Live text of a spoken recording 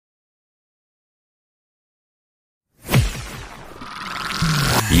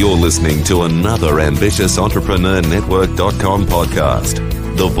You're listening to another Ambitious Entrepreneur Network.com podcast,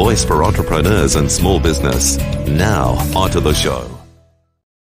 the voice for entrepreneurs and small business. Now, onto the show.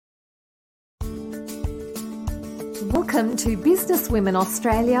 Welcome to Business Women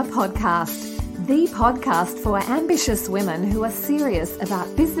Australia podcast, the podcast for ambitious women who are serious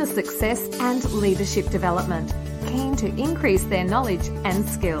about business success and leadership development, keen to increase their knowledge and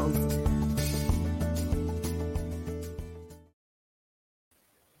skills.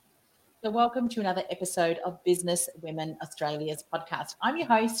 So welcome to another episode of Business Women Australia's podcast. I'm your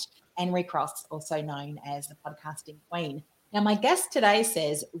host, Anne-Marie Cross, also known as the Podcasting Queen. Now, my guest today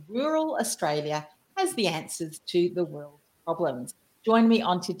says rural Australia has the answers to the world's problems. Joining me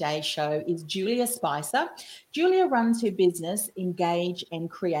on today's show is Julia Spicer. Julia runs her business, Engage and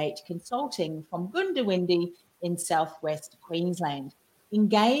Create Consulting, from Goondiwindi in southwest Queensland.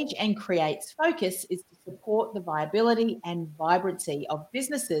 Engage and Create's focus is to support the viability and vibrancy of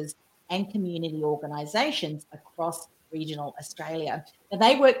businesses and community organisations across regional Australia. Now,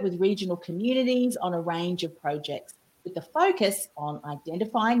 they work with regional communities on a range of projects with the focus on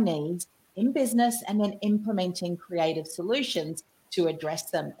identifying needs in business and then implementing creative solutions to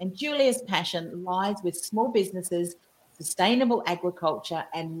address them. And Julia's passion lies with small businesses, sustainable agriculture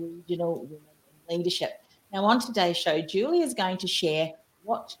and regional women in leadership. Now, on today's show, Julia is going to share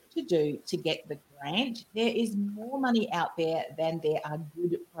what to do to get the grant. There is more money out there than there are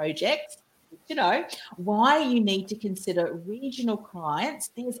good projects. You know, why you need to consider regional clients.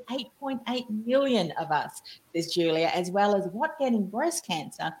 There's 8.8 million of us, says Julia, as well as what getting breast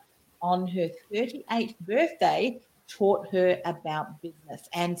cancer on her 38th birthday taught her about business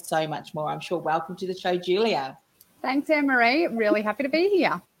and so much more. I'm sure. Welcome to the show, Julia. Thanks, Anne-Marie. Really happy to be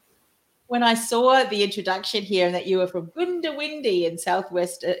here. When I saw the introduction here and that you were from Goondiwindi in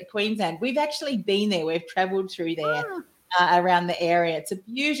southwest Queensland, we've actually been there. We've travelled through there around the area. It's a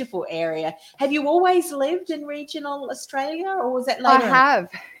beautiful area. Have you always lived in regional Australia or was that later? I have.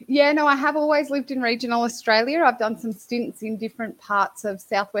 I have always lived in regional Australia. I've done some stints in different parts of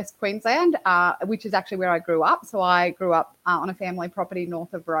southwest Queensland, which is actually where I grew up. So I grew up on a family property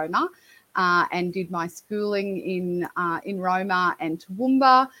north of Roma and did my schooling in Roma and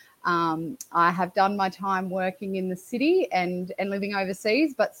Toowoomba. I have done my time working in the city and living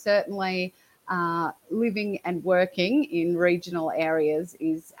overseas, but certainly living and working in regional areas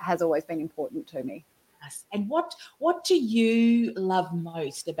has always been important to me. And what do you love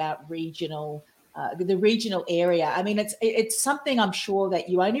most about regional, the regional area? I mean, it's something I'm sure that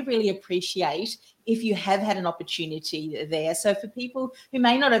you only really appreciate if you have had an opportunity there. So for people who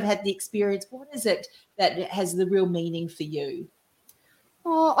may not have had the experience, what is it that has the real meaning for you?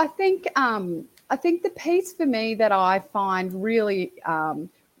 Oh, I think the piece for me that I find really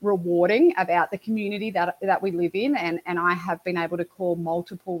rewarding about the community that we live in, and I have been able to call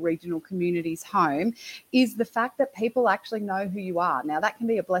multiple regional communities home, is the fact that people actually know who you are. Now, that can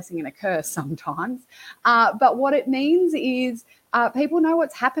be a blessing and a curse sometimes, but what it means is people know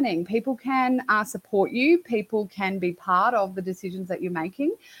what's happening. People can support you. People can be part of the decisions that you're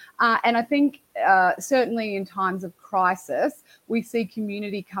making. And I think certainly in times of crisis, we see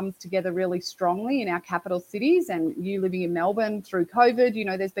community comes together really strongly in our capital cities. And you living in Melbourne through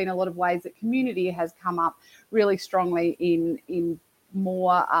COVID, there's been a lot of ways that community has come up really strongly in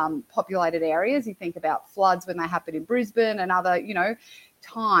more populated areas. You think about floods when they happen in Brisbane and other,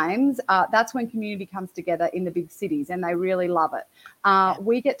 times, that's when community comes together in the big cities and they really love it.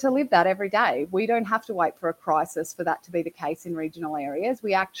 We get to live that every day. We don't have to wait for a crisis for that to be the case in regional areas.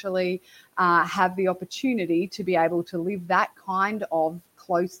 We actually have the opportunity to be able to live that kind of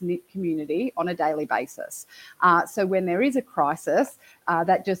close-knit community on a daily basis. So when there is a crisis,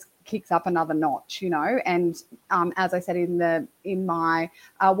 that just kicks up another notch, and as I said in my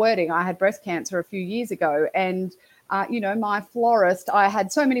wording, I had breast cancer a few years ago, and my florist, I had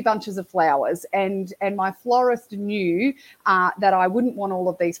so many bunches of flowers and my florist knew that I wouldn't want all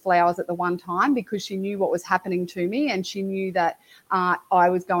of these flowers at the one time because she knew what was happening to me and she knew that I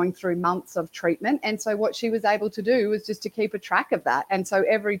was going through months of treatment. And so what she was able to do was just to keep a track of that. And so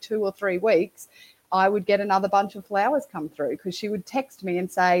every 2 or 3 weeks, I would get another bunch of flowers come through because she would text me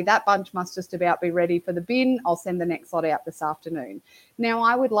and say, that bunch must just about be ready for the bin. I'll send the next lot out this afternoon. Now,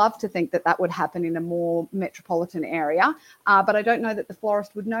 I would love to think that would happen in a more metropolitan area, but I don't know that the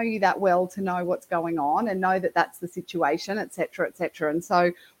florist would know you that well to know what's going on and know that that's the situation, et cetera, et cetera. And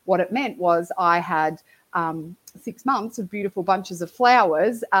so what it meant was I had 6 months of beautiful bunches of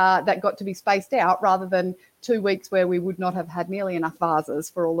flowers that got to be spaced out rather than 2 weeks where we would not have had nearly enough vases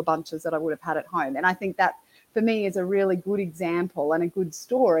for all the bunches that I would have had at home. And I think that for me is a really good example and a good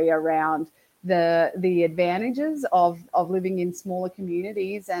story around the advantages of living in smaller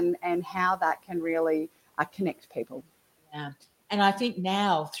communities and how that can really connect people. Yeah. And I think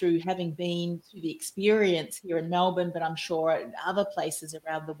now, through having been through the experience here in Melbourne, but I'm sure in other places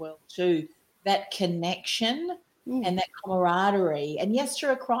around the world too, that connection and that camaraderie. And yes, through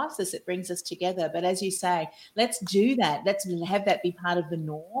a crisis, it brings us together. But as you say, let's do that. Let's have that be part of the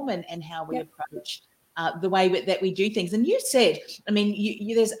norm and how we approach the way that we do things. And you said, I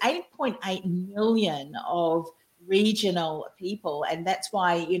mean, there's 8.8 million of regional people, and that's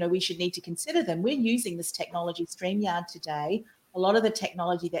why, you know, we should need to consider them. We're using this technology, StreamYard, today. A lot of the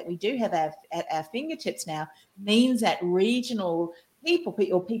technology that we do have at our fingertips now means that regional people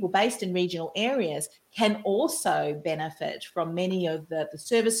or people based in regional areas can also benefit from many of the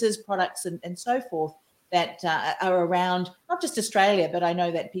services, products, and so forth that are around not just Australia, but I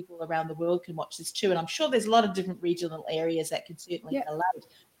know that people around the world can watch this too. And I'm sure there's a lot of different regional areas that can certainly relate.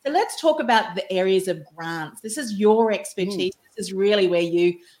 So let's talk about the areas of grants. This is your expertise. This is really where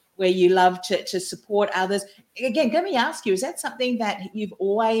you love to support others. Again, let me ask you, is that something that you've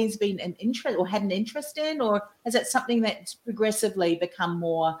always been an interest or had an interest in, or is it something that's progressively become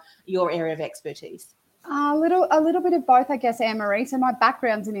more your area of expertise? A little bit of both, I guess, Anne-Marie. So my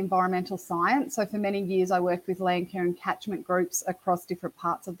background's in environmental science. So for many years, I worked with land care and catchment groups across different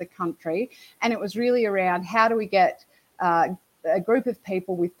parts of the country. And it was really around how do we get a group of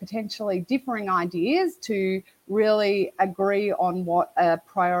people with potentially differing ideas to really agree on what a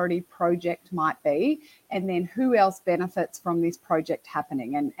priority project might be, and then who else benefits from this project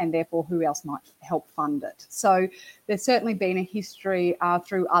happening, and therefore who else might help fund it. So there's certainly been a history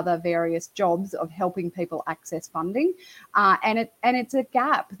through other various jobs of helping people access funding, and it's a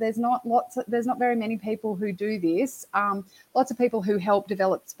gap. There's not very many people who do this. Lots of people who help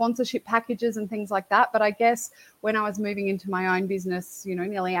develop sponsorship packages and things like that. But I guess when I was moving into my own business, you know,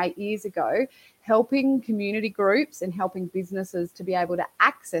 nearly 8 years ago, helping community groups and helping businesses to be able to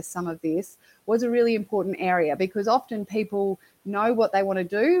access some of this was a really important area, because often people know what they want to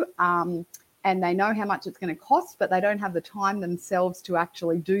do and they know how much it's going to cost, but they don't have the time themselves to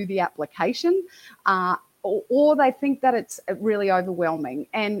actually do the application. Or they think that it's really overwhelming.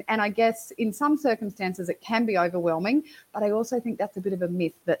 And I guess in some circumstances it can be overwhelming, but I also think that's a bit of a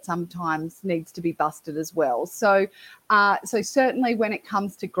myth that sometimes needs to be busted as well. So certainly when it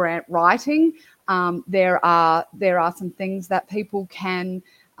comes to grant writing, there are some things that people can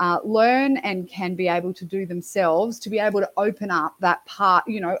learn and can be able to do themselves to be able to open up that part,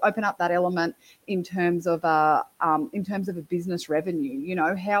 you know, open up that element in terms of a business revenue. You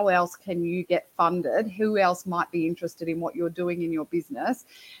know, how else can you get funded? Who else might be interested in what you're doing in your business,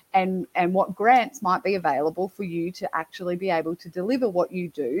 and what grants might be available for you to actually be able to deliver what you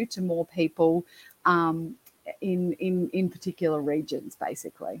do to more people in particular regions,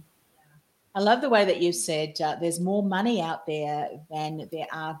 basically. I love the way that you said there's more money out there than there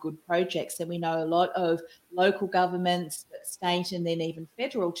are good projects. And we know a lot of local governments, state, and then even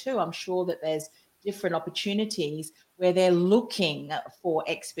federal too. I'm sure that there's different opportunities where they're looking for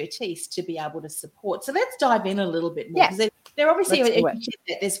expertise to be able to support. So let's dive in a little bit more, because they're obviously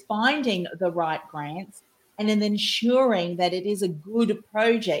there's finding the right grants and then ensuring that it is a good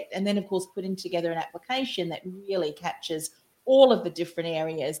project. And then, of course, putting together an application that really captures all of the different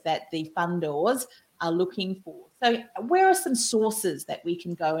areas that the funders are looking for. So where are some sources that we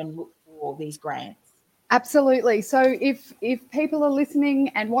can go and look for these grants? Absolutely. So if people are listening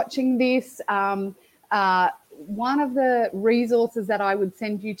and watching this, one of the resources that I would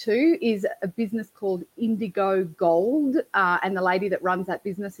send you to is a business called Indigo Gold, and the lady that runs that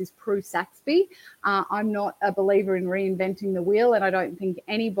business is Prue Saxby. I'm not a believer in reinventing the wheel, and I don't think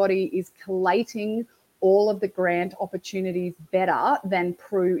anybody is collating all of the grant opportunities better than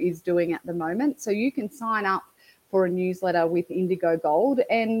Prue is doing at the moment. So you can sign up for a newsletter with Indigo Gold.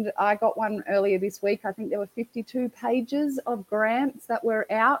 And I got one earlier this week. I think there were 52 pages of grants that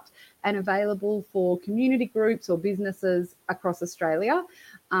were out and available for community groups or businesses across Australia.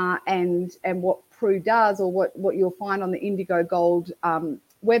 And what Prue does, or what you'll find on the Indigo Gold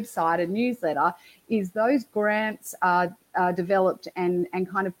website and newsletter, is those grants are developed and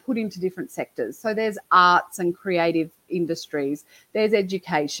kind of put into different sectors. So there's arts and creative industries, there's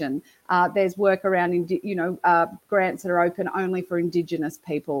education, there's work around, grants that are open only for Indigenous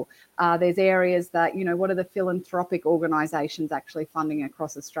people. There's areas that, what are the philanthropic organisations actually funding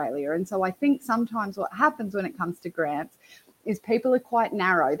across Australia? And so I think sometimes what happens when it comes to grants is people are quite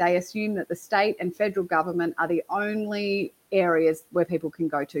narrow. They assume that the state and federal government are the only areas where people can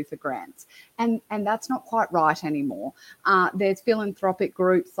go to for grants. And that's not quite right anymore. There's philanthropic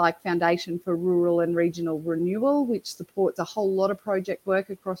groups like Foundation for Rural and Regional Renewal, which supports a whole lot of project work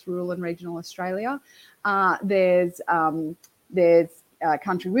across rural and regional Australia. There's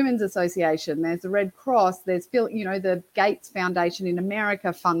Country Women's Association, there's the Red Cross, there's, the Gates Foundation in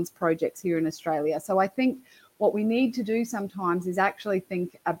America funds projects here in Australia. So I think what we need to do sometimes is actually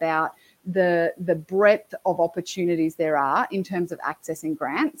think about the breadth of opportunities there are in terms of accessing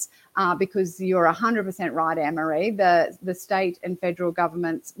grants, because you're 100% right, Anne-Marie. The state and federal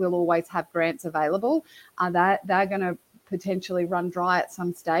governments will always have grants available. They're going to potentially run dry at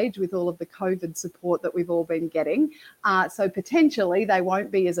some stage with all of the COVID support that we've all been getting. So potentially they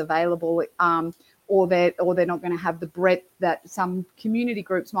won't be as available, or they're not going to have the breadth that some community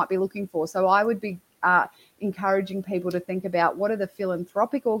groups might be looking for. So I would be encouraging people to think about what are the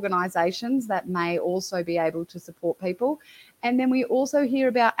philanthropic organisations that may also be able to support people. And then we also hear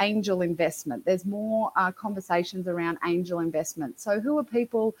about angel investment. There's more conversations around angel investment. So who are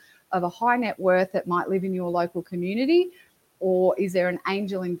people of a high net worth that might live in your local community? Or is there an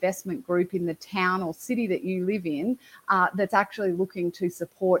angel investment group in the town or city that you live in that's actually looking to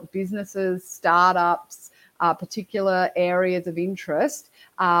support businesses, startups, particular areas of interest,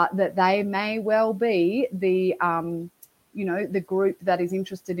 that they may well be the group that is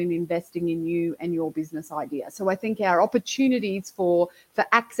interested in investing in you and your business idea. So I think our opportunities for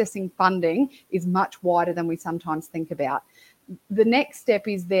accessing funding is much wider than we sometimes think about. The next step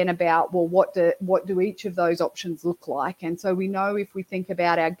is then about, well, what do each of those options look like? And so we know if we think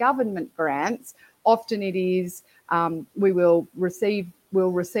about our government grants, often it is we'll receive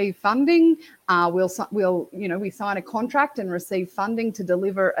funding. We sign a contract and receive funding to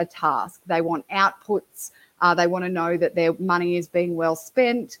deliver a task. They want outputs. They want to know that their money is being well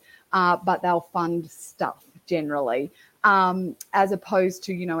spent, but they'll fund stuff generally. As opposed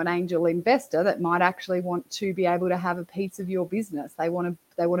to, an angel investor that might actually want to be able to have a piece of your business. They want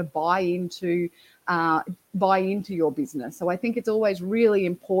to buy into your business. So I think it's always really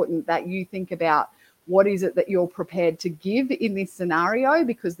important that you think about what is it that you're prepared to give in this scenario,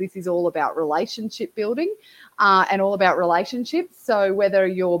 because this is all about relationship building and all about relationships. So whether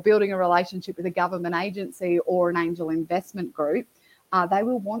you're building a relationship with a government agency or an angel investment group, they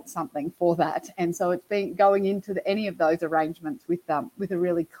will want something for that. And so it's been going into any of those arrangements with a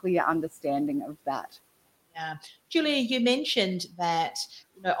really clear understanding of that. Yeah. Julia, you mentioned that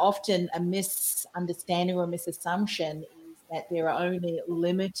often a misunderstanding or a misassumption is that there are only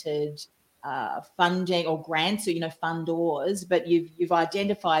limited funding or grants or fundors, but you've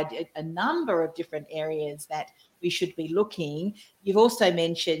identified a number of different areas that we should be looking. You've also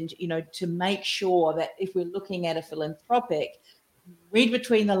mentioned to make sure that if we're looking at a philanthropic, read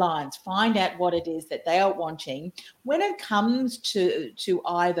between the lines, find out what it is that they are wanting. When it comes to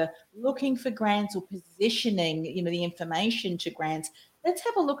either looking for grants or positioning, the information to grants, let's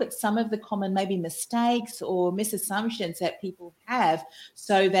have a look at some of the common maybe mistakes or misassumptions that people have,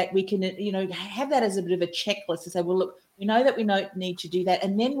 so that we can, have that as a bit of a checklist to say, well, look, we know that we don't need to do that,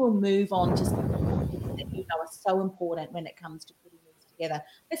 and then we'll move on to some things that are so important when it comes to putting these together.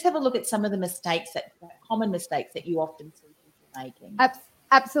 Let's have a look at some of the mistakes common mistakes that you often see making.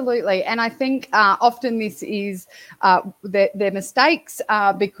 Absolutely. And I think often this is their mistakes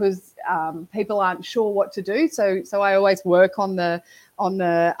because people aren't sure what to do. So I always work on the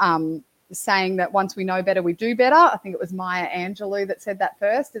saying that once we know better, we do better. I think it was Maya Angelou that said that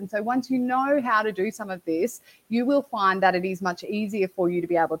first. And so once you know how to do some of this, you will find that it is much easier for you to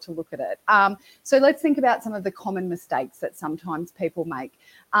be able to look at it. So let's think about some of the common mistakes that sometimes people make.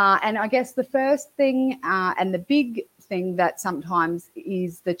 And I guess the first thing and the big thing that sometimes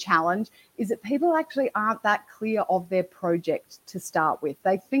is the challenge is that people actually aren't that clear of their project to start with.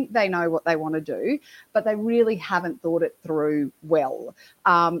 They think they know what they want to do, but they really haven't thought it through well.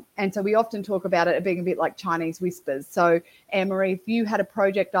 And so we often talk about it being a bit like Chinese whispers. So Anne-Marie, if you had a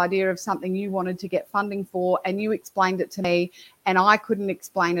project idea of something you wanted to get funding for and you explained it to me and I couldn't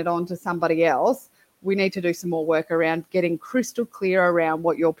explain it on to somebody else, we need to do some more work around getting crystal clear around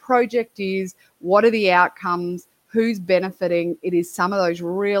what your project is, what are the outcomes, who's benefiting. It is some of those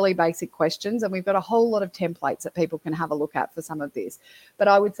really basic questions, and we've got a whole lot of templates that people can have a look at for some of this. But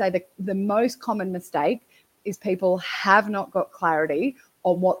I would say the most common mistake is people have not got clarity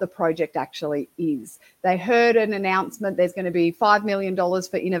on what the project actually is. They heard an announcement, there's going to be $5 million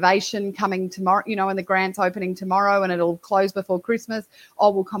for innovation coming tomorrow, and the grant's opening tomorrow and it'll close before Christmas. Oh,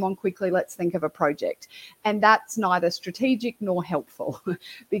 we'll come on quickly, let's think of a project. And that's neither strategic nor helpful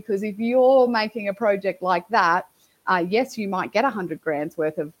because if you're making a project like that, Yes, you might get 100 grand's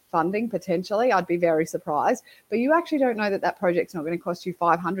worth of funding potentially. I'd be very surprised, but you actually don't know that project's not going to cost you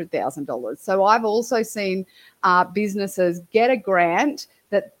 $500,000. So I've also seen businesses get a grant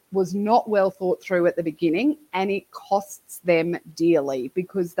that was not well thought through at the beginning, and it costs them dearly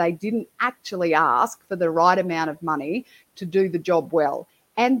because they didn't actually ask for the right amount of money to do the job well.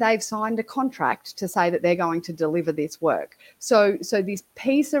 And they've signed a contract to say that they're going to deliver this work. So this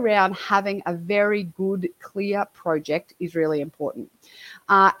piece around having a very good, clear project is really important.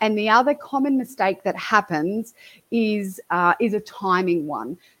 And the other common mistake that happens is a timing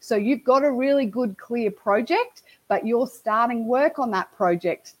one. So you've got a really good, clear project, but you're starting work on that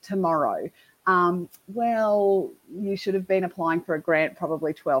project tomorrow. Well, you should have been applying for a grant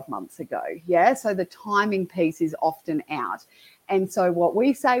probably 12 months ago. Yeah, so the timing piece is often out. And so what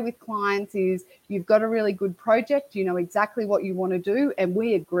we say with clients is, you've got a really good project, you know exactly what you want to do, and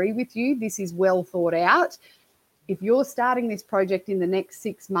we agree with you, this is well thought out. If you're starting this project in the next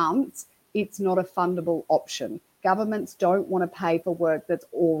 6 months, it's not a fundable option. Governments don't want to pay for work that's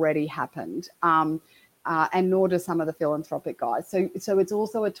already happened, and nor do some of the philanthropic guys. So it's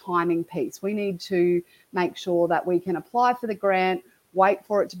also a timing piece. We need to make sure that we can apply for the grant, wait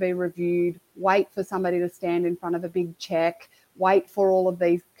for it to be reviewed, wait for somebody to stand in front of a big check, wait for all of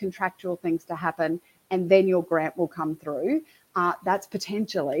these contractual things to happen, and then your grant will come through. That's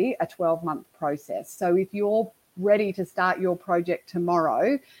potentially a 12-month process. So if you're ready to start your project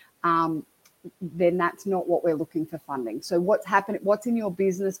tomorrow, then that's not what we're looking for funding. So what's in your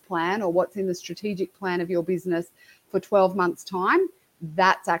business plan, or what's in the strategic plan of your business for 12 months' time,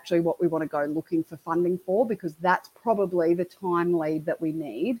 that's actually what we want to go looking for funding for, because that's probably the time lead that we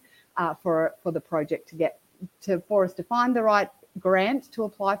need for the project for us to find the right grant to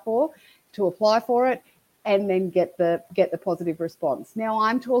apply for it, and then get the positive response. Now,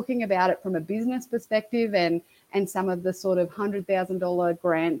 I'm talking about it from a business perspective and some of the sort of $100,000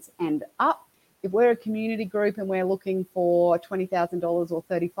 grants and up. If we're a community group and we're looking for $20,000 or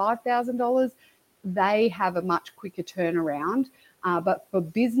 $35,000, they have a much quicker turnaround. But for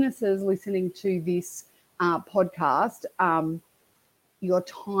businesses listening to this podcast, your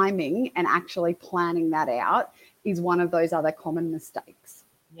timing and actually planning that out is one of those other common mistakes.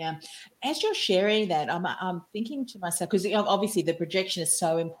 Yeah. As you're sharing that, I'm thinking to myself, because obviously the projection is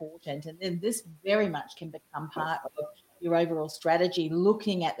so important, and then this very much can become part of your overall strategy,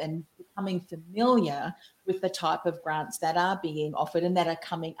 looking at and becoming familiar with the type of grants that are being offered and that are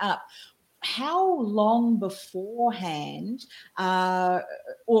coming up. How long beforehand are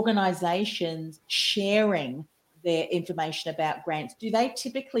organisations sharing their information about grants? Do they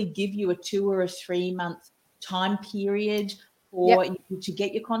typically give you a 2 or a 3 month time period for you to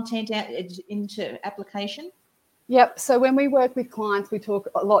get your content out into application? Yep. So when we work with clients, we talk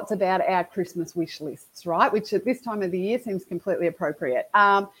lots about our Christmas wish lists, right? Which at this time of the year seems completely appropriate.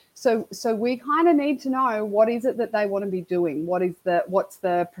 So we kind of need to know, what is it that they want to be doing? What's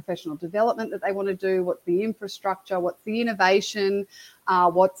the professional development that they want to do? What's the infrastructure? What's the innovation?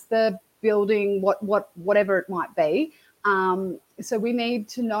 What's the building? Whatever it might be. So we need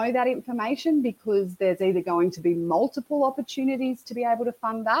to know that information, because there's either going to be multiple opportunities to be able to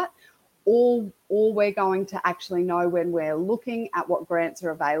fund that, or we're going to actually know when we're looking at what grants are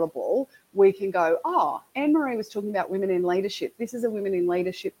available. We can go, oh, Anne-Marie was talking about women in leadership. This is a women in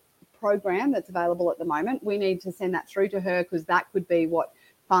leadership program that's available at the moment. We need to send that through to her, because that could be what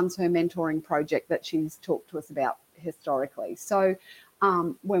funds her mentoring project that she's talked to us about historically. So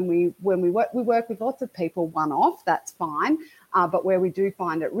when we work with lots of people one-off, that's fine. But where we do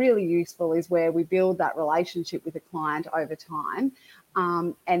find it really useful is where we build that relationship with a client over time.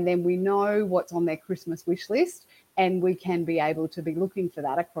 And then we know what's on their Christmas wish list, and we can be able to be looking for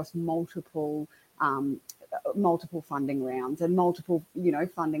that across multiple funding rounds and multiple,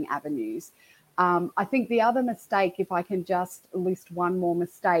 funding avenues. I think the other mistake, if I can just list one more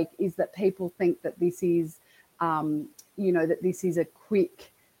mistake, is that people think that this is, that this is a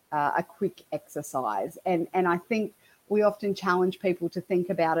quick exercise. And I think we often challenge people to think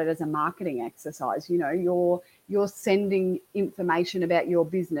about it as a marketing exercise. You're sending information about your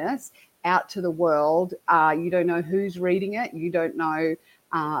business out to the world. You don't know who's reading it. You don't know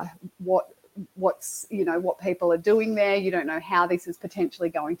what people are doing there. You don't know how this is potentially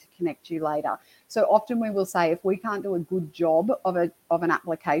going to connect you later. So often we will say, if we can't do a good job of an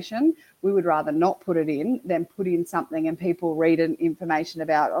application, we would rather not put it in than put in something and people read information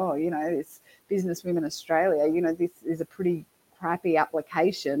about, this Business Women Australia, this is a pretty crappy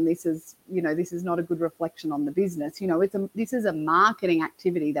application. This is not a good reflection on the business. This is a marketing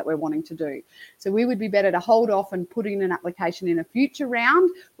activity that we're wanting to do. So we would be better to hold off and put in an application in a future round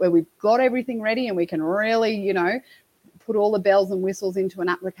where we've got everything ready and we can really, put all the bells and whistles into an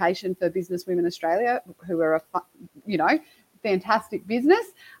application for Business Women Australia, who are fantastic business,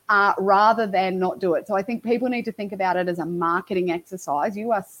 rather than not do it. So I think people need to think about it as a marketing exercise.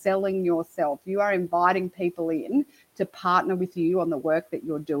 You are selling yourself. You are inviting people in to partner with you on the work that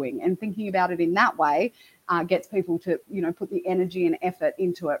you're doing, and thinking about it in that way gets people to, put the energy and effort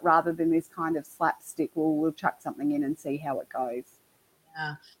into it, rather than this kind of slapstick, well, we'll chuck something in and see how it goes.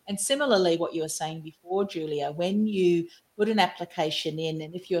 Yeah. And similarly, what you were saying before, Julia, when you put an application in,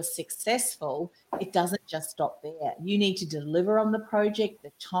 and if you're successful, it doesn't just stop there. You need to deliver on the project,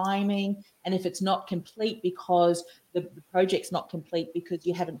 the timing, and if it's not complete because the project's not complete because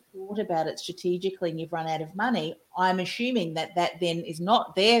you haven't thought about it strategically and you've run out of money, I'm assuming that then is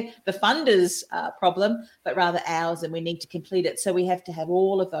not the funder's problem, but rather ours, and we need to complete it. So we have to have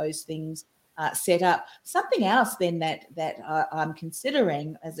all of those things set up. Something else then that I'm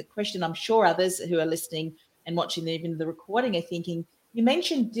considering as a question, I'm sure others who are listening and watching even the recording are thinking, you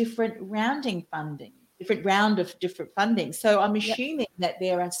mentioned different round of different funding. So I'm assuming that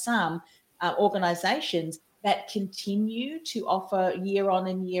there are some organisations that continue to offer year on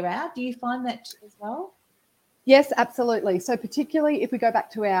and year out. Do you find that as well? Yes, absolutely. So particularly if we go back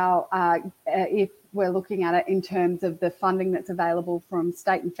to our, if we're looking at it in terms of the funding that's available from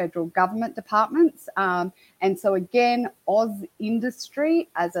state and federal government departments. And so again, Oz Industry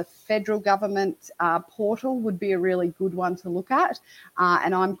as a federal government portal would be a really good one to look at.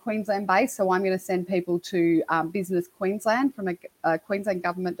 And I'm Queensland based, so I'm going to send people to Business Queensland from a Queensland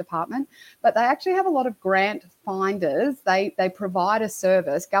government department. But they actually have a lot of grant finders. They provide a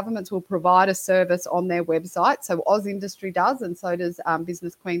service. Governments will provide a service on their website. So Oz Industry does, and so does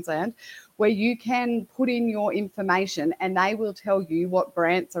Business Queensland, where you can put in your information and they will tell you what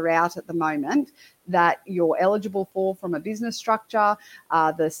grants are out at the moment that you're eligible for from a business structure,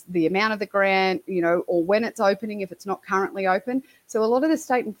 the amount of the grant, or when it's opening if it's not currently open. So a lot of the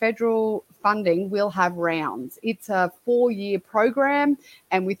state and federal funding will have rounds. It's a 4-year program,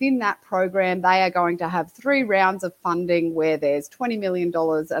 and within that program, they are going to have 3 rounds of funding where there's $20 million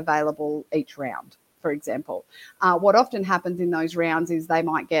available each round. For example, what often happens in those rounds is they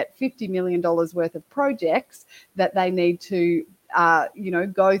might get $50 million worth of projects that they need to,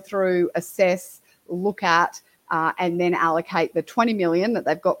 go through, assess, look at, and then allocate the 20 million that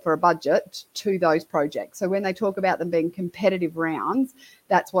they've got for a budget to those projects. So when they talk about them being competitive rounds,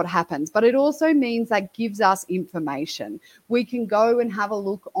 that's what happens. But it also means that gives us information. We can go and have a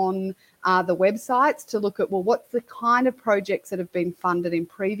look on the websites to look at, well, what's the kind of projects that have been funded in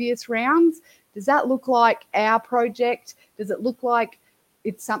previous rounds? Does that look like our project? Does it look like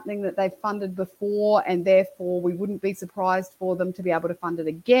it's something that they've funded before and therefore we wouldn't be surprised for them to be able to fund it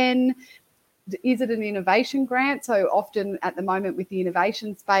again? Is it an innovation grant? So often at the moment with the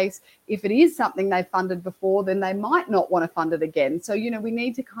innovation space, if it is something they've funded before, then they might not want to fund it again. So, we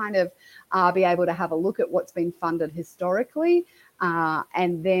need to kind of be able to have a look at what's been funded historically.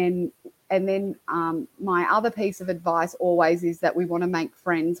 And then my other piece of advice always is that we want to make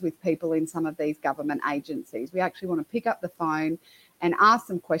friends with people in some of these government agencies. We actually want to pick up the phone and ask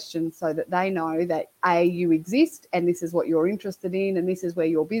some questions so that they know that A, you exist and this is what you're interested in and this is where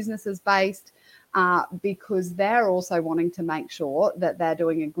your business is based, because they're also wanting to make sure that they're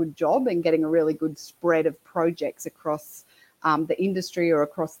doing a good job and getting a really good spread of projects across the industry or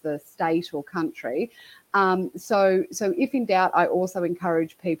across the state or country. So if in doubt, I also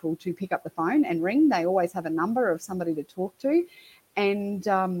encourage people to pick up the phone and ring. They always have a number of somebody to talk to, and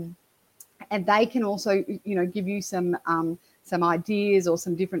they can also, give you some ideas or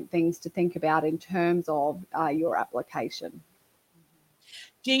some different things to think about in terms of your application.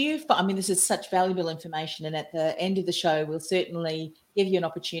 This is such valuable information, and at the end of the show, we'll certainly give you an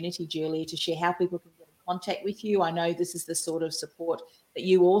opportunity, Julia, to share how people can get in contact with you. I know this is the sort of support that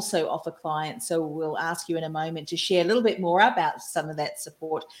you also offer clients, so we'll ask you in a moment to share a little bit more about some of that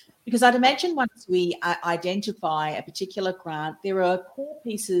support, because I'd imagine once we identify a particular grant, there are core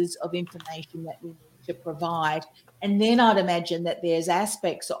pieces of information that we need to provide, and then I'd imagine that there's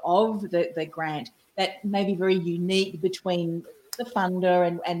aspects of the grant that may be very unique between the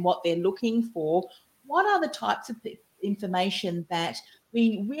funder and what they're looking for. What are the types of information that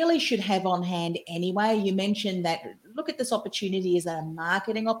we really should have on hand anyway? You mentioned that look at this opportunity as a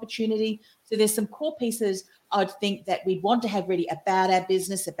marketing opportunity. So there's some core pieces I'd think that we'd want to have ready about our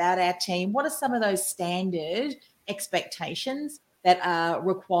business, about our team. What are some of those standard expectations that are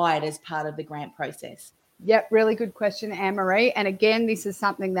required as part of the grant process? Yep, really good question, Anne-Marie. And again, this is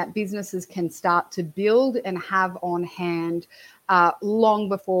something that businesses can start to build and have on hand long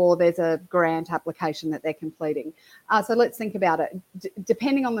before there's a grant application that they're completing. So let's think about it.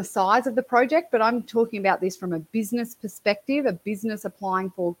 Depending on the size of the project, but I'm talking about this from a business perspective, a business applying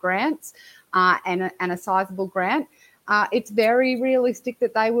for grants and a sizable grant. It's very realistic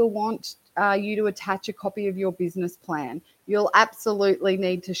that they will want you to attach a copy of your business plan. You'll absolutely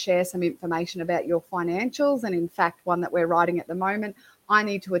need to share some information about your financials. And in fact, one that we're writing at the moment, I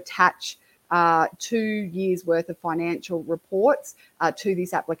need to attach 2 years worth of financial reports to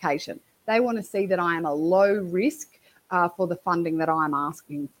this application. They want to see that I am a low risk for the funding that I'm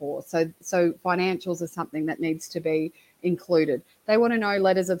asking for. So financials are something that needs to be included. They want to know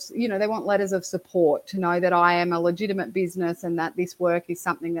they want letters of support to know that I am a legitimate business and that this work is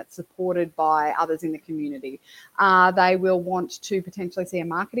something that's supported by others in the community. They will want to potentially see a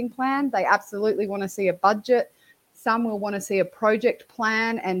marketing plan. They absolutely want to see a budget. Some will want to see a project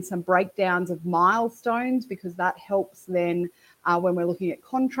plan and some breakdowns of milestones, because that helps then when we're looking at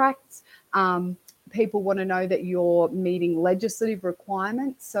contracts. People want to know that you're meeting legislative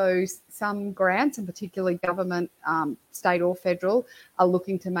requirements. So some grants, and particularly government, state or federal, are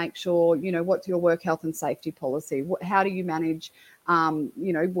looking to make sure, what's your work health and safety policy? How do you manage,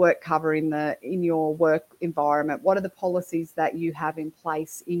 work cover in your work environment? What are the policies that you have in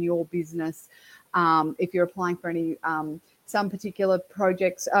place in your business? If you're applying for any some particular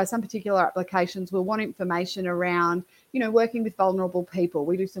projects, some particular applications will want information around, working with vulnerable people.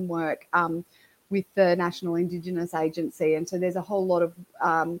 We do some work with the National Indigenous Agency. And so there's a whole lot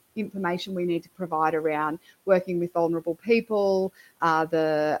of information we need to provide around working with vulnerable people,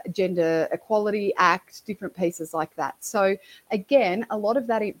 the Gender Equality Act, different pieces like that. So again, a lot of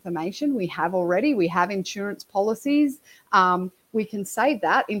that information we have already. We have insurance policies. We can save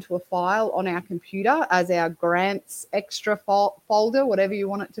that into a file on our computer as our grants extra folder, whatever you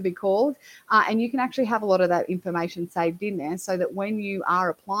want it to be called. And you can actually have a lot of that information saved in there so that when you are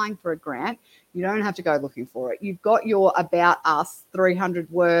applying for a grant, you don't have to go looking for it. You've got your About Us 300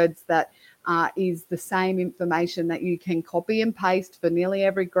 words that is the same information that you can copy and paste for nearly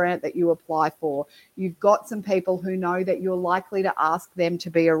every grant that you apply for. You've got some people who know that you're likely to ask them to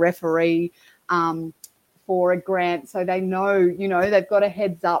be a referee for a grant, so they know, they've got a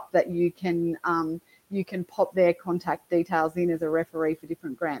heads up that you can pop their contact details in as a referee for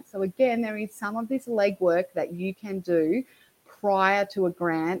different grants. So again, there is some of this legwork that you can do prior to a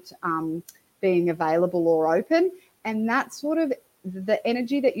grant being available or open, and that sort of the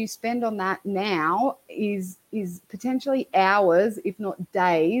energy that you spend on that now is potentially hours, if not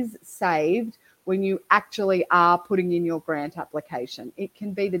days, saved when you actually are putting in your grant application. It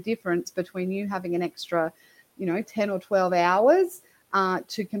can be the difference between you having an extra, 10 or 12 hours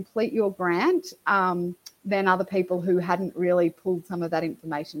to complete your grant than other people who hadn't really pulled some of that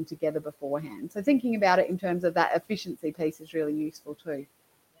information together beforehand. So thinking about it in terms of that efficiency piece is really useful too.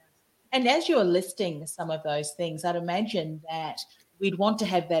 And as you're listing some of those things, I'd imagine that we'd want to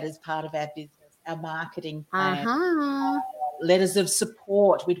have that as part of our business, our marketing plan, letters of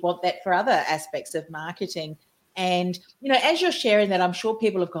support. We'd want that for other aspects of marketing. And, as you're sharing that, I'm sure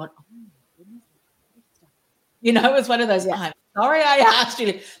people have gone, oh, my goodness, it's one of those, I'm sorry I asked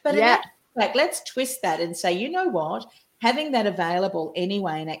you. But let's twist that and say, you know what? Having that available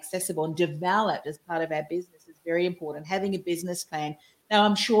anyway and accessible and developed as part of our business is very important. Having a business plan. Now,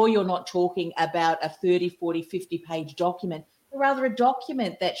 I'm sure you're not talking about a 30, 40, 50-page document, but rather a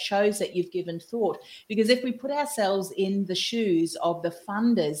document that shows that you've given thought. Because if we put ourselves in the shoes of the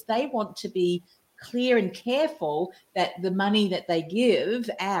funders, they want to be clear and careful that the money that they give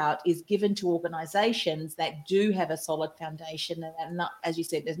out is given to organisations that do have a solid foundation and are not, as you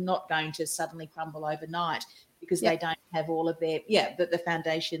said, they're not going to suddenly crumble overnight because they don't have all of their, the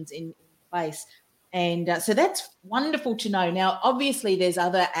foundations in place. And so that's wonderful to know. Now, obviously, there's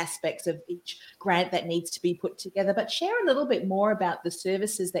other aspects of each grant that needs to be put together, but share a little bit more about the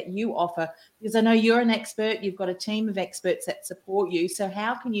services that you offer, because I know you're an expert. You've got a team of experts that support you. So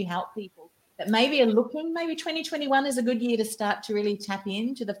how can you help people that maybe are looking, maybe 2021 is a good year to start to really tap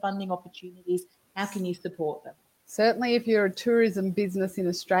into the funding opportunities? How can you support them? Certainly, if you're a tourism business in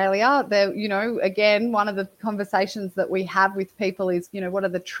Australia, there, again, one of the conversations that we have with people is, what are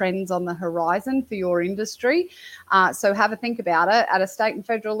the trends on the horizon for your industry? So have a think about it. At a state and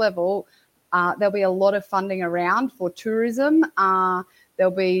federal level, there'll be a lot of funding around for tourism.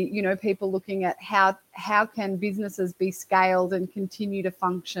 There'll be, people looking at how can businesses be scaled and continue to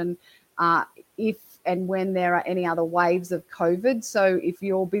function if and when there are any other waves of COVID. So if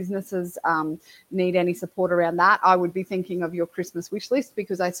your businesses need any support around that, I would be thinking of your Christmas wish list,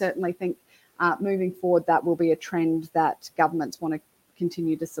 because I certainly think moving forward, that will be a trend that governments want to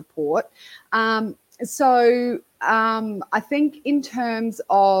continue to support. I think in terms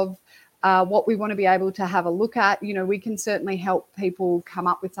of what we want to be able to have a look at, we can certainly help people come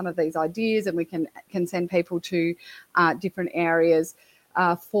up with some of these ideas, and we can send people to different areas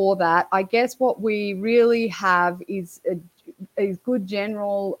for that. I guess what we really have is a good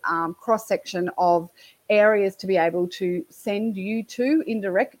general cross-section of areas to be able to send you to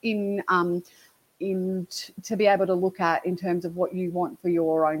to be able to look at in terms of what you want for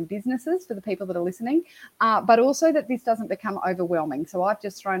your own businesses, for the people that are listening, but also that this doesn't become overwhelming. So I've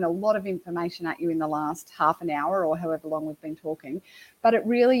just thrown a lot of information at you in the last half an hour or however long we've been talking, but it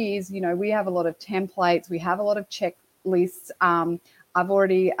really is, we have a lot of templates, we have a lot of checklists. I've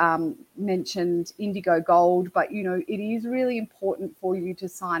already mentioned Indigo Gold, but it is really important for you to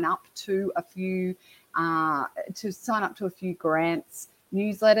sign up to a few grants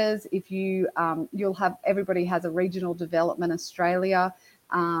newsletters. If you'll have, everybody has a Regional Development Australia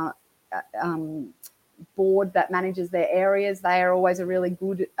board that manages their areas. They are always a really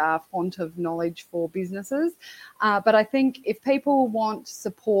good font of knowledge for businesses. But I think if people want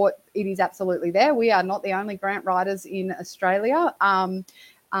support, it is absolutely there. We are not the only grant writers in Australia. And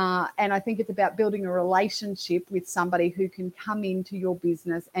I think it's about building a relationship with somebody who can come into your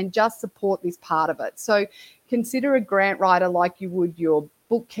business and just support this part of it. So consider a grant writer like you would your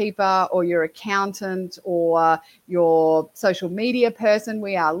bookkeeper or your accountant or your social media person.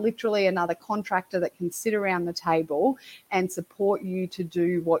 We are literally another contractor that can sit around the table and support you to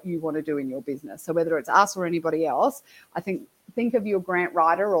do what you want to do in your business. So whether it's us or anybody else, I think of your grant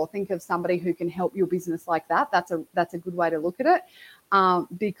writer or think of somebody who can help your business like that. That's a good way to look at it.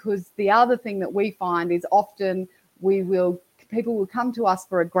 Because the other thing that we find is often people will come to us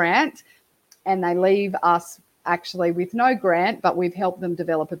for a grant and they leave us actually with no grant, but we've helped them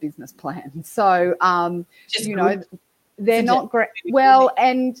develop a business plan. So, they're not great. Well,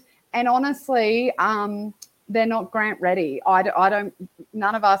 and honestly, they're not grant ready.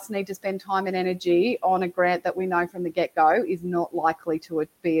 None of us need to spend time and energy on a grant that we know from the get-go is not likely to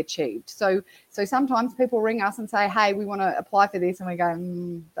be achieved. So sometimes people ring us and say, hey, we want to apply for this. And we go,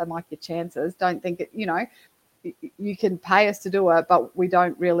 don't like your chances. Don't think it, you can pay us to do it, but we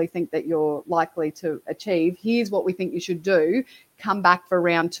don't really think that you're likely to achieve. Here's what we think you should do. Come back for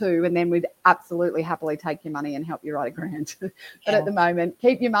round 2, and then we'd absolutely happily take your money and help you write a grant. But at the moment,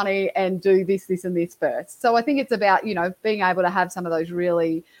 keep your money and do this, and this first. So I think it's about, being able to have some of those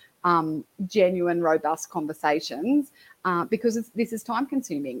really genuine, robust conversations because this is time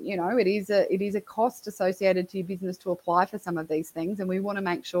consuming. It is a cost associated to your business to apply for some of these things. And we want to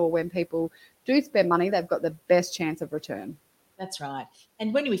make sure when people do spend money, they've got the best chance of return. That's right.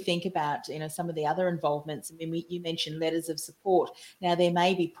 And when we think about, some of the other involvements, you mentioned letters of support. Now, there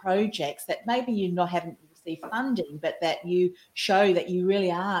may be projects that maybe you haven't received funding, but that you show that you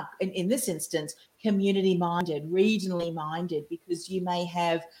really are, in this instance, community-minded, regionally minded, because you may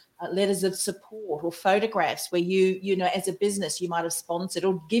have letters of support or photographs where you as a business, you might have sponsored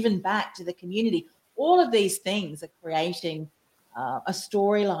or given back to the community. All of these things are creating a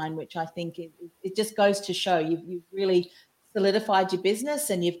storyline, which I think it just goes to show you've really solidified your business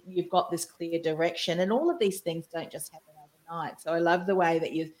and you've got this clear direction. And all of these things don't just happen overnight. So I love the way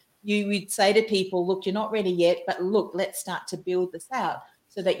that you would say to people, look, you're not ready yet, but look, let's start to build this out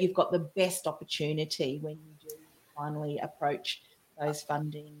so that you've got the best opportunity when you do finally approach those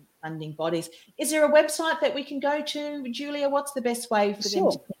funding bodies. Is there a website that we can go to, Julia? What's the best way for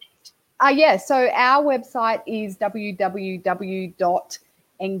them to connect? So our website is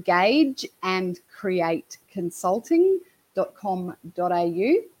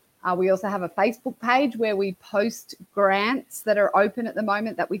www.engageandcreateconsulting.com.au. We also have a Facebook page where we post grants that are open at the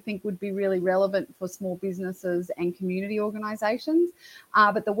moment that we think would be really relevant for small businesses and community organisations.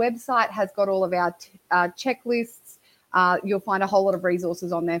 But the website has got all of our checklists. You'll find a whole lot of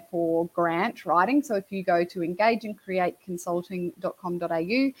resources on there for grant writing. So if you go to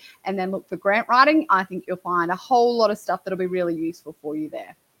engageandcreateconsulting.com.au and then look for grant writing, I think you'll find a whole lot of stuff that'll be really useful for you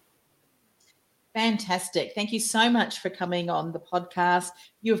there. Fantastic. Thank you so much for coming on the podcast.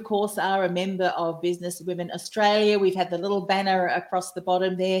 You, of course, are a member of Business Women Australia. We've had the little banner across the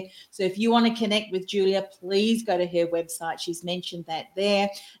bottom there. So if you want to connect with Julia, please go to her website. She's mentioned that there,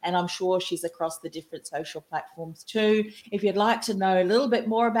 and I'm sure she's across the different social platforms too. If you'd like to know a little bit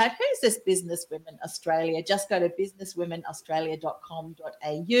more about who's this Business Women Australia, just go to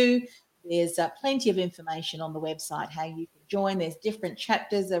businesswomenaustralia.com.au. There's plenty of information on the website, how you can join. There's different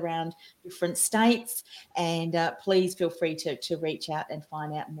chapters around different states, and please feel free to reach out and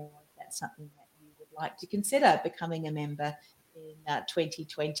find out more if that's something that you would like to consider becoming a member in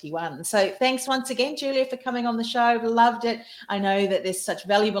 2021. So thanks once again, Julia, for coming on the show. I've loved it. I know that there's such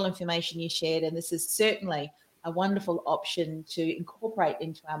valuable information you shared, and this is certainly a wonderful option to incorporate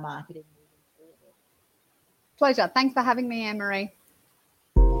into our marketing moving forward. Pleasure. Thanks for having me, Anne-Marie.